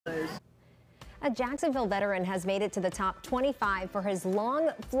A Jacksonville veteran has made it to the top 25 for his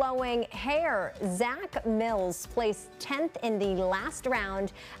long flowing hair. Zach Mills placed 10th in the last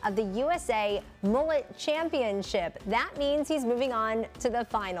round of the USA Mullet Championship. That means he's moving on to the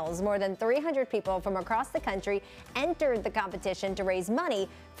finals. More than 300 people from across the country entered the competition to raise money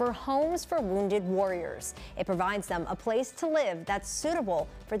for Homes for Wounded Warriors. It provides them a place to live that's suitable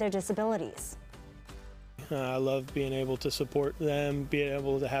for their disabilities. I love being able to support them, being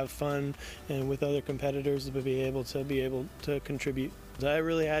able to have fun, and with other competitors, to be able to contribute. I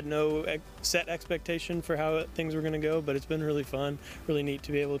really had no set expectation for how things were going to go, but it's been really fun, really neat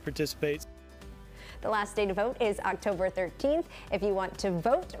to be able to participate. The last day to vote is October 13th. If you want to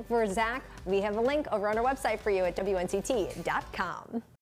vote for Zach, we have a link over on our website for you at WNCT.com.